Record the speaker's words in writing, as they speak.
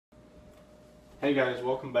Hey guys,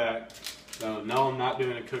 welcome back. No, I'm not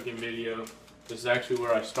doing a cooking video. This is actually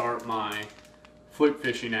where I start my Fluke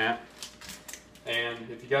fishing app. And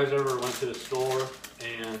if you guys ever went to the store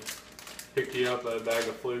and picked you up a bag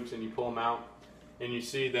of Flukes and you pull them out and you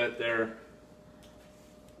see that the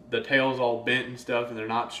tail's all bent and stuff and they're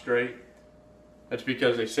not straight, that's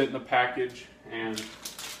because they sit in the package and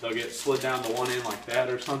they'll get slid down to one end like that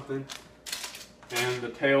or something, and the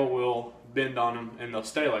tail will bend on them and they'll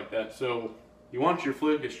stay like that. So you want your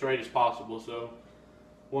Fluke as straight as possible. So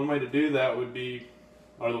one way to do that would be,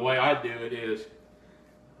 or the way I do it is,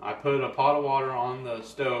 I put a pot of water on the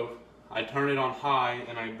stove, I turn it on high,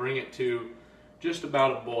 and I bring it to just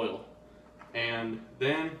about a boil. And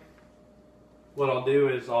then what I'll do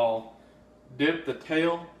is I'll dip the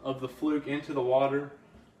tail of the Fluke into the water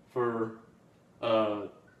for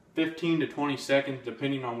 15 to 20 seconds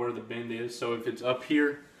depending on where the bend is. So if it's up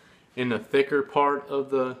here in the thicker part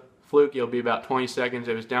of the Fluke, it'll be about 20 seconds.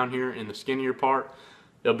 If it's down here in the skinnier part,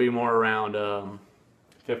 it'll be more around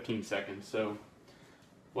 15 seconds. So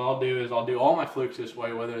what I'll do is I'll do all my Flukes this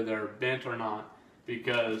way, whether they're bent or not,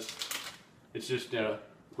 because it's just a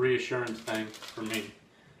reassurance thing for me.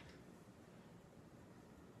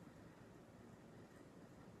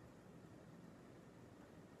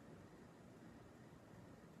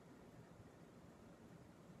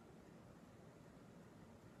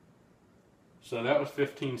 So that was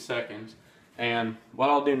 15 seconds. And what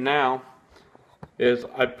I'll do now is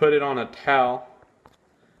I put it on a towel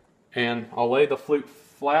and I'll lay the Fluke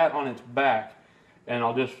flat on its back and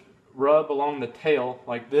I'll just rub along the tail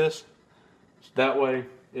like this. That way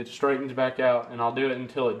it straightens back out, and I'll do it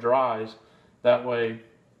until it dries. That way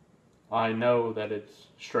I know that it's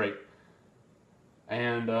straight.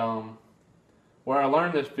 And where I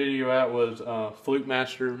learned this video at was Fluke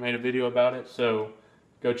Master made a video about it, so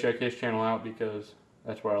go check his channel out because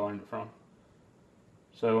that's where I learned it from.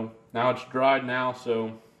 So now it's dried now,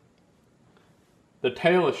 so the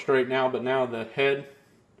tail is straight now, but now the head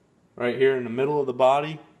right here in the middle of the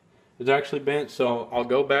body is actually bent. So I'll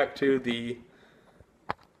go back to the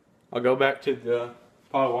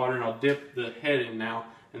pot of water and I'll dip the head in now,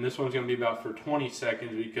 and this one's going to be about for 20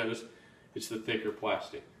 seconds because it's the thicker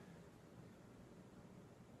plastic.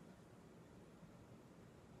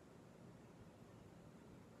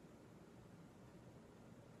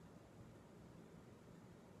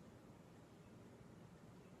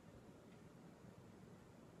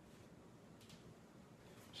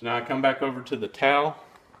 So now I come back over to the towel.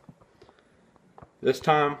 This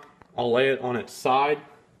time I'll lay it on its side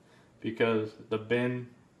because the bend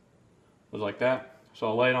was like that. So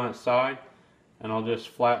I'll lay it on its side and I'll just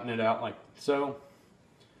flatten it out like so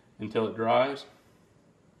until it dries.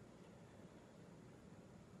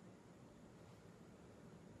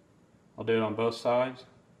 I'll do it on both sides.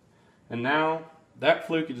 And now that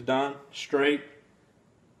Fluke is done, straight,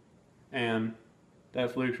 and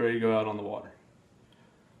that Fluke's ready to go out on the water.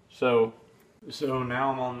 So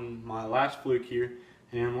now I'm on my last Fluke here,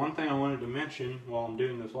 and one thing I wanted to mention while I'm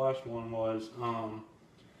doing this last one was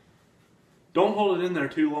don't hold it in there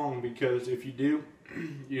too long, because if you do,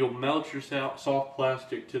 you'll melt your soft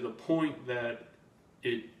plastic to the point that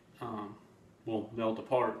it will melt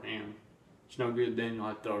apart, and it's no good. Then you'll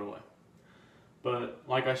have to throw it away. But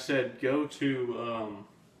like I said, go to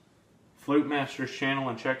Fluke Master's channel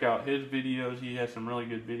and check out his videos. He has some really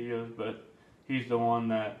good videos, but he's the one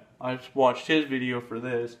that I just watched his video for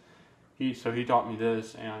this. So he taught me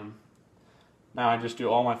this, and now I just do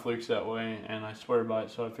all my Flukes that way, and I swear by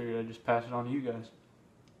it, so I figured I'd just pass it on to you guys.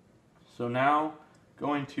 So now,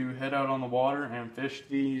 going to head out on the water and fish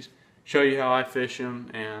these, show you how I fish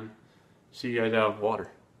them, and see you guys out of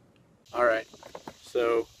water. Alright,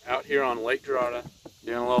 so out here on Lake Girardeau,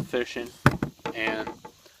 doing a little fishing, and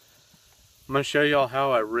I'm going to show y'all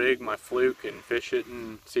how I rig my Fluke and fish it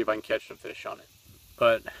and see if I can catch some fish on it.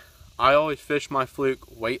 But I always fish my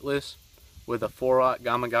Fluke weightless with a 4/0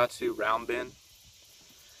 Gamakatsu round bend.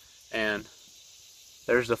 And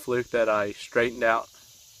there's the Fluke that I straightened out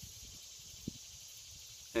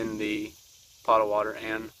in the pot of water,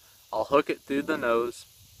 and I'll hook it through the nose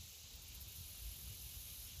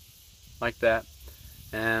like that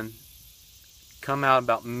and come out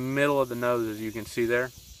about middle of the nose, as you can see there.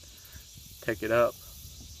 Take it up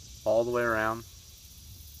all the way around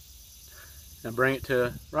and bring it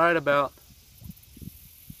to right about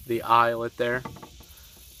the eyelet there.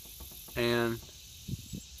 And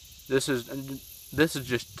this is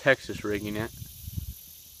just Texas rigging it,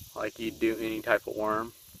 like you'd do any type of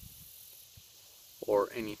worm or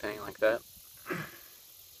anything like that.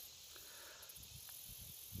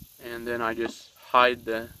 And then I just hide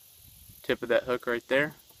the tip of that hook right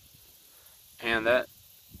there, and that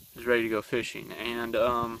is ready to go fishing. And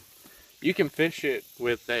you can fish it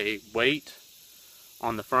with a weight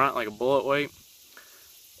on the front, like a bullet weight,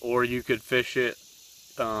 or you could fish it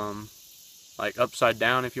like upside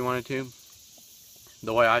down if you wanted to.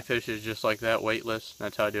 The way I fish is just like that, weightless.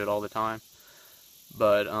 That's how I do it all the time.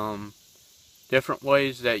 But different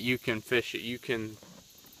ways that you can fish it. You can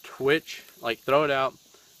twitch, like throw it out,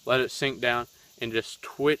 let it sink down, and just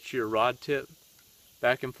twitch your rod tip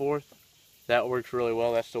back and forth. That works really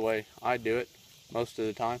well. That's the way I do it most of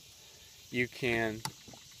the time. You can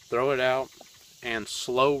throw it out and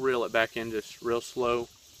slow reel it back in, just real slow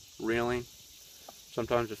reeling.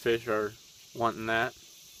 Sometimes the fish are wanting that.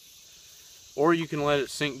 Or you can let it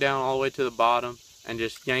sink down all the way to the bottom and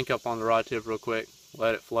just yank up on the rod tip real quick,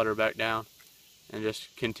 let it flutter back down, and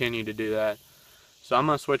just continue to do that. So I'm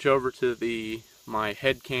going to switch over to my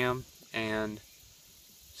head cam and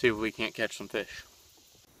see if we can't catch some fish.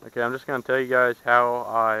 Okay, I'm just going to tell you guys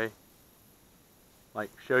how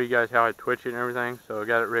show you guys how I twitch it and everything. So I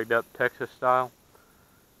got it rigged up Texas style,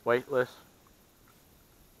 weightless.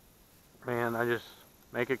 And I just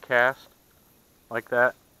make a cast like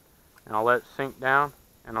that, and I'll let it sink down,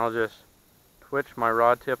 and I'll just twitch my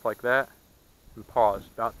rod tip like that and pause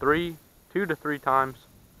about 2 to 3 times,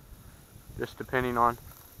 just depending on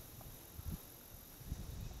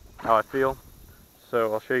how I feel.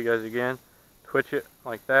 So I'll show you guys again. Twitch it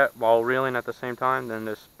like that while reeling at the same time, then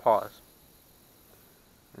just pause.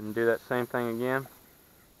 And do that same thing again.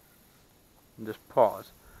 And just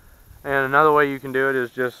pause. And another way you can do it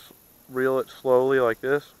is just reel it slowly like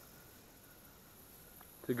this.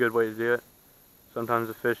 It's a good way to do it. Sometimes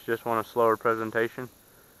the fish just want a slower presentation.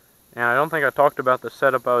 And I don't think I talked about the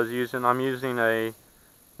setup I was using. I'm using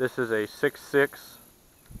this is a 6.6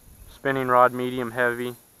 spinning rod, medium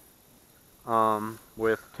heavy,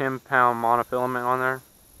 with 10-pound monofilament on there.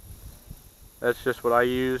 That's just what I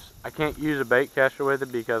use. I can't use a bait caster with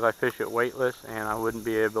it because I fish it weightless and I wouldn't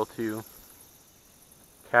be able to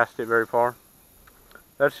cast it very far.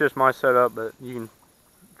 That's just my setup, but you can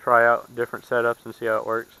try out different setups and see how it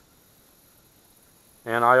works.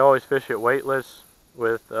 And I always fish it weightless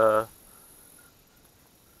with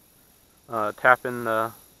tapping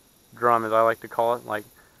the drum, as I like to call it. Like,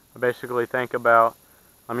 I basically think about,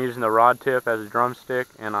 I'm using the rod tip as a drumstick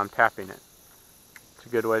and I'm tapping it. It's a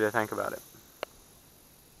good way to think about it.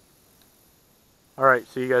 Alright,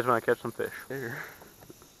 see you guys when I catch some fish. There.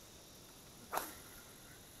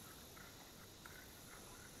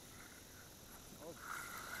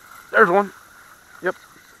 There's one. Yep.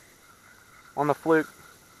 On the Fluke.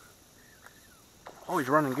 Oh, he's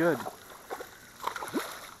running good.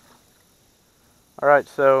 Alright,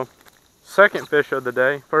 so second fish of the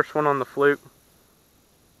day. First one on the Fluke.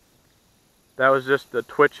 That was just the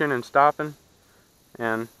twitching and stopping.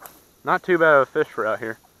 And not too bad of a fish for out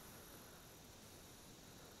here.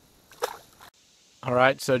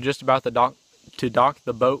 Alright, so just about to dock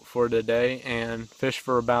the boat for today and fish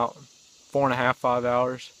for about 4.5, 5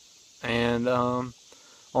 hours. And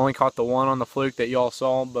only caught the one on the Fluke that y'all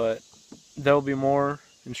saw, but there'll be more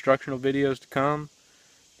instructional videos to come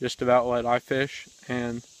just about what I fish,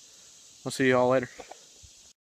 and I'll see y'all later.